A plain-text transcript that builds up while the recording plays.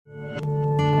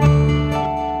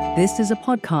This is a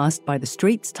podcast by The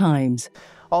Straits Times.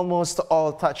 Almost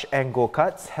all touch and go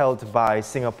cards held by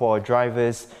Singapore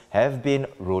drivers have been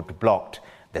roadblocked.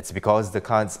 That's because the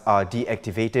cards are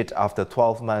deactivated after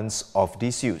 12 months of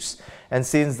disuse. And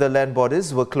since the land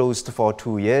borders were closed for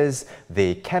 2 years,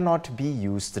 they cannot be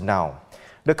used now.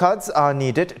 The cards are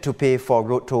needed to pay for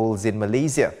road tolls in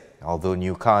Malaysia. Although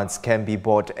new cards can be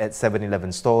bought at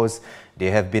 7-Eleven stores,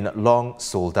 they have been long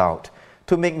sold out.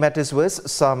 To make matters worse,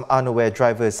 some unaware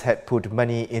drivers had put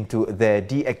money into their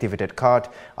deactivated card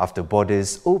after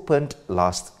borders opened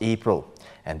last April.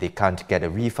 And they can't get a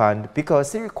refund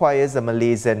because it requires a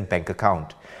Malaysian bank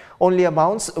account. Only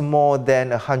amounts more than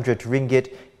 100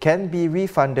 ringgit can be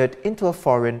refunded into a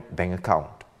foreign bank account.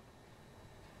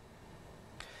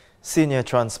 Senior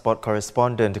Transport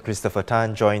Correspondent Christopher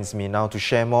Tan joins me now to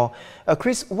share more.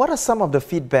 Chris, what are some of the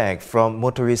feedback from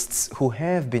motorists who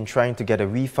have been trying to get a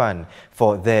refund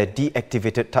for their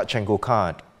deactivated Touch and Go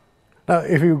card? Now,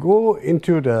 if you go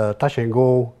into the Touch and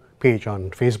Go page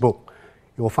on Facebook,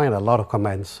 you will find a lot of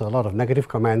comments, a lot of negative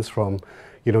comments from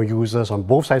users on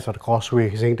both sides of the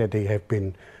causeway saying that they have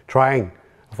been trying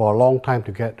for a long time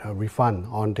to get a refund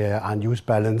on their unused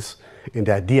balance in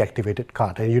their deactivated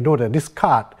card. And you know that this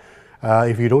card,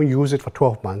 if you don't use it for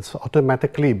 12 months,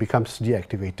 automatically becomes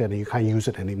deactivated and you can't use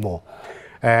it anymore.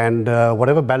 And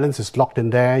whatever balance is locked in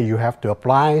there, you have to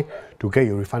apply to get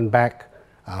your refund back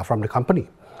from the company.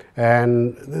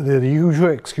 And the usual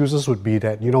excuses would be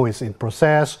that, it's in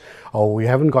process, or we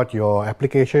haven't got your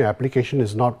application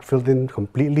is not filled in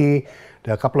completely.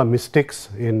 There are a couple of mistakes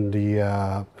in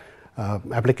the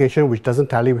application which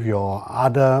doesn't tally with your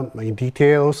other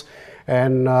details.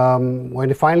 And when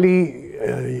you finally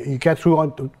you get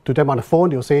through to them on the phone,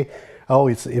 they'll say, oh,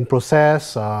 it's in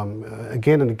process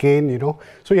again and again,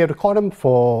 So you have to call them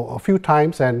for a few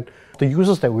times, and the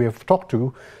users that we have talked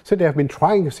to said they have been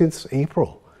trying since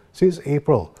April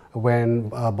when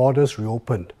borders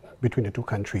reopened between the two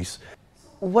countries.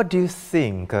 What do you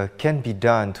think can be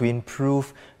done to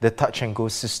improve the Touch and Go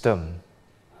system?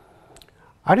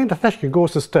 I think the Touch and Go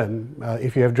system,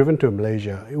 if you have driven to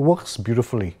Malaysia, it works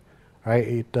beautifully. Right?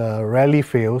 It rarely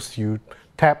fails. You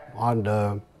tap on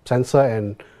the sensor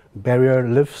and barrier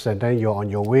lifts, and then you're on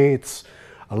your way. It's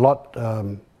a lot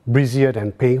breezier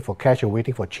than paying for cash and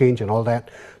waiting for change and all that.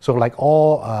 So like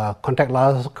all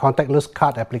contactless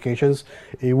card applications,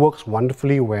 it works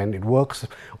wonderfully when it works.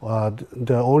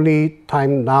 The only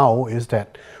time now is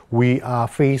that we are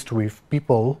faced with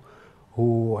people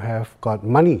who have got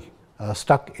money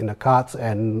stuck in the cards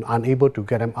and unable to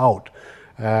get them out.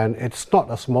 And it's not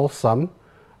a small sum.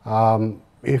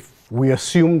 If we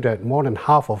assume that more than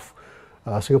half of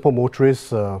Singapore motorists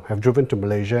have driven to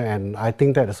Malaysia, and I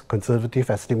think that is a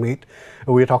conservative estimate,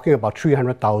 we're talking about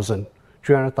 300,000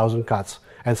 cards.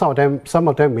 And some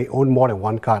of them may own more than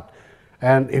one card.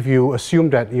 And if you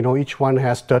assume that each one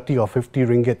has 30 or 50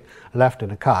 ringgit left in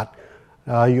the card,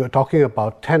 you're talking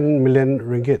about 10 million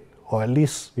ringgit, or at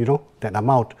least that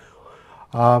amount.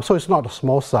 So it's not a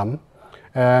small sum.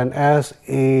 And as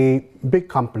a big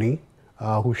company,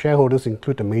 whose shareholders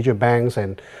include the major banks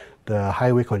and the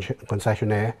highway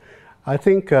concessionaire, I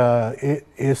think it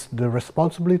is the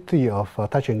responsibility of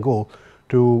Touch and Go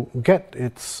to get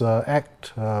its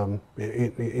act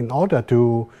in order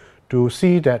to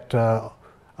see that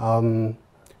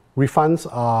refunds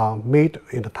are made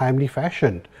in a timely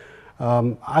fashion.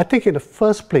 I think in the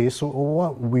first place,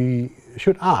 what we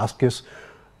should ask is,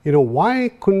 why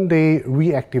couldn't they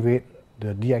reactivate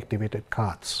the deactivated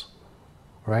cards,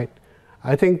 right?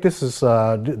 I think this is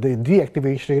the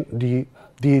deactivation,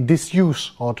 the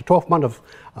disuse, or the 12 months of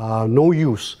no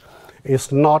use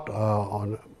is not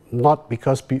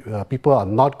because people are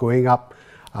not going up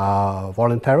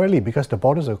voluntarily, because the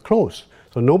borders are closed.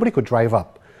 So nobody could drive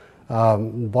up.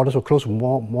 Borders were closed for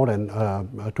more than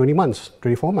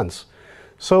 24 months.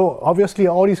 So obviously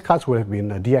all these cards would have been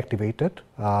deactivated,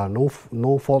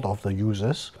 no fault of the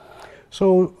users.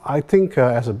 So I think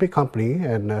as a big company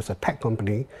and as a tech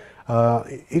company,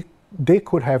 they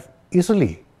could have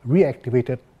easily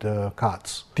reactivated the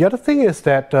cards. The other thing is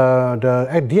that the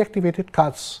deactivated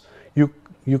cards,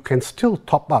 you can still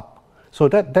top up. So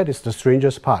that is the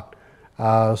strangest part.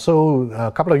 So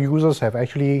a couple of users have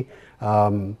actually,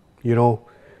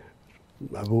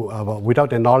 without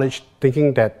their knowledge,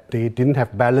 thinking that they didn't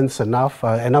have enough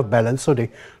balance, so they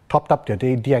topped up their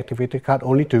deactivated card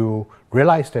only to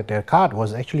realize that their card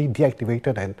was actually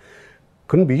deactivated and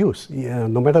couldn't be used,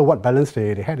 no matter what balance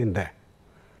they had in there.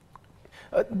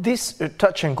 These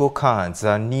Touch and Go cards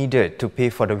are needed to pay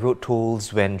for the road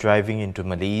tolls when driving into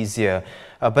Malaysia,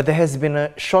 but there has been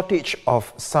a shortage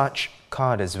of such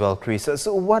card as well, Chris.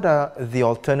 So what are the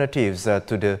alternatives to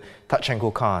the Touch and Go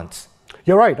cards?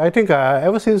 You're right. I think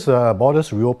ever since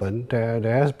borders reopened,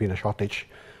 there has been a shortage.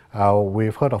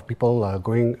 We've heard of people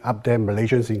going up there,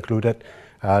 Malaysians included,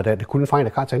 that they couldn't find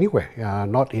the cards anywhere,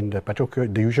 not in the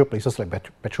the usual places like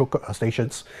petrol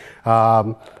stations.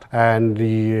 And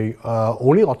the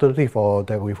only alternative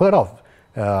that we've heard of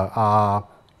are,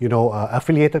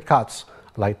 affiliated cards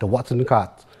like the Watson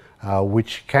cards,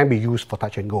 which can be used for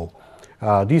Touch and Go.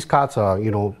 These cards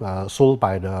are, sold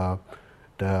by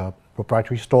the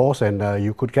proprietary stores, and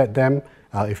you could get them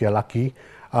if you're lucky.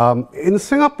 In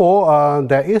Singapore,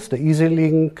 there is the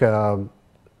EasyLink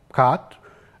card.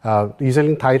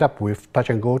 EasyLink tied up with Touch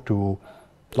and Go to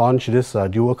launch this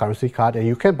dual currency card, and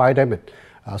you can buy them at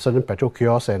certain petrol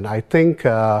kiosks. And I think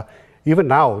even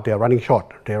now they're running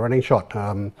short.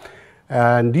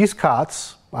 And these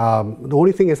cards, the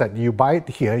only thing is that you buy it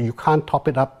here, you can't top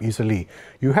it up easily.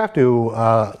 You have to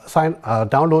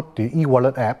download the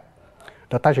e-wallet app,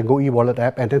 the Touch and Go e-wallet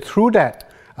app, and then through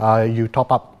that you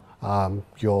top up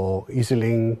your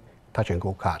EasyLink Touch and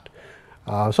Go card.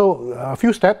 So a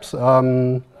few steps.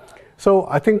 So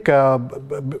I think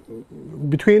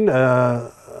between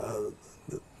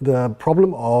the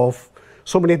problem of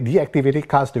so many deactivated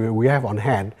cards that we have on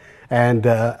hand and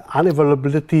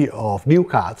unavailability of new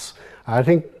cards, I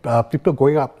think people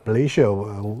going up Malaysia,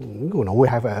 we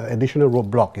have an additional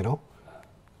roadblock,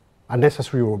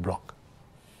 unnecessary roadblock.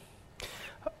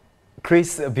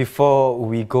 Chris, before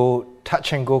we go,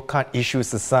 Touch and Go card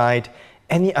issues aside,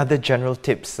 any other general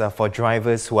tips for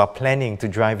drivers who are planning to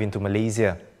drive into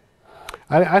Malaysia?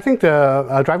 I think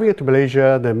driving into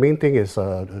Malaysia, the main thing is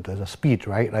the speed,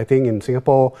 right? I think in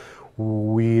Singapore,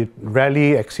 we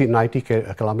rarely exceed 90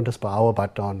 kilometers per hour,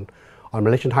 but on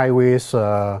Malaysian highways,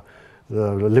 the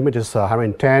limit is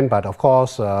 110. But of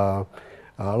course, a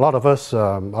lot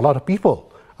of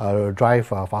people drive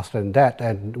faster than that,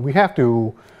 and we have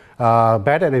to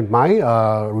bear that in mind.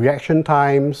 Reaction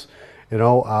times,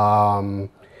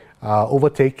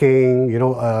 overtaking,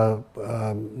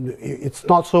 it's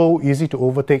not so easy to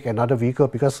overtake another vehicle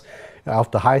because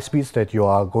of the high speeds that you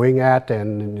are going at,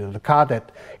 and the car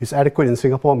that is adequate in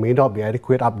Singapore may not be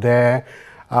adequate up there.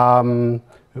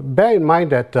 Bear in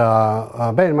mind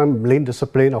lane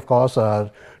discipline, of course.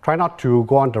 Try not to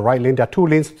go on the right lane. There are two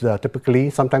lanes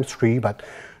typically, sometimes three, but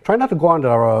try not to go on the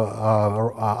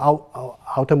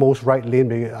outermost right lane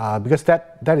because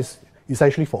that is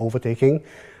essentially for overtaking.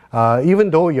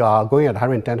 Even though you are going at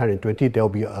 110, 120, there will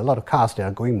be a lot of cars that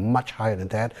are going much higher than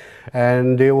that,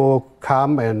 and they will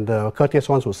come, and the courteous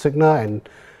ones will signal, and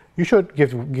you should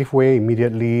give way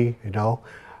immediately.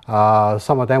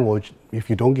 Some of them will, if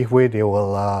you don't give way, they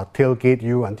will tailgate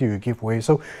you until you give way.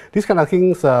 So these kind of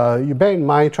things you bear in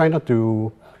mind. Try not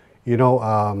to,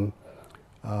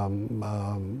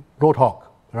 road hog,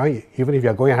 right? Even if you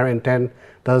are going 110,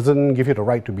 doesn't give you the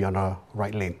right to be on a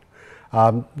right lane.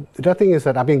 The other thing is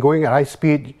that, going at high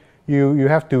speed, you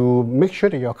have to make sure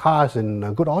that your car is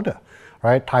in good order,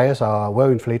 right? Tires are well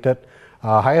inflated.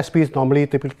 Higher speeds, normally,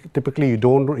 typically you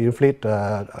don't inflate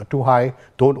too high,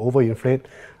 don't overinflate.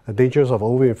 The dangers of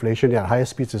overinflation at higher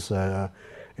speeds is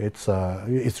it's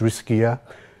riskier.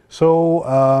 So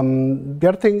the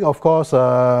other thing, of course,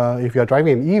 if you're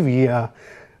driving an EV,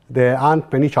 there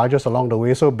aren't many charges along the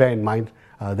way, so bear in mind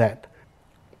that.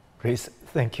 Chris,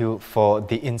 thank you for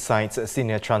the insights.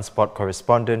 Senior Transport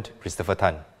Correspondent Christopher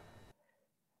Tan.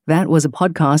 That was a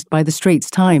podcast by The Straits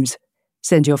Times.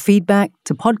 Send your feedback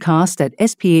to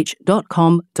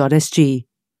podcast@sph.com.sg.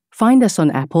 Find us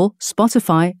on Apple,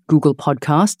 Spotify, Google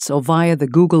Podcasts, or via the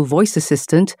Google Voice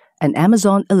Assistant and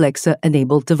Amazon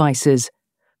Alexa-enabled devices.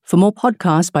 For more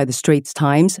podcasts by The Straits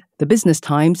Times, The Business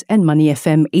Times, and Money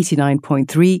FM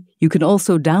 89.3, you can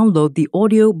also download the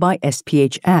Audio by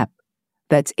SPH app.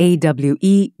 That's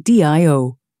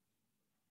AWEDIO.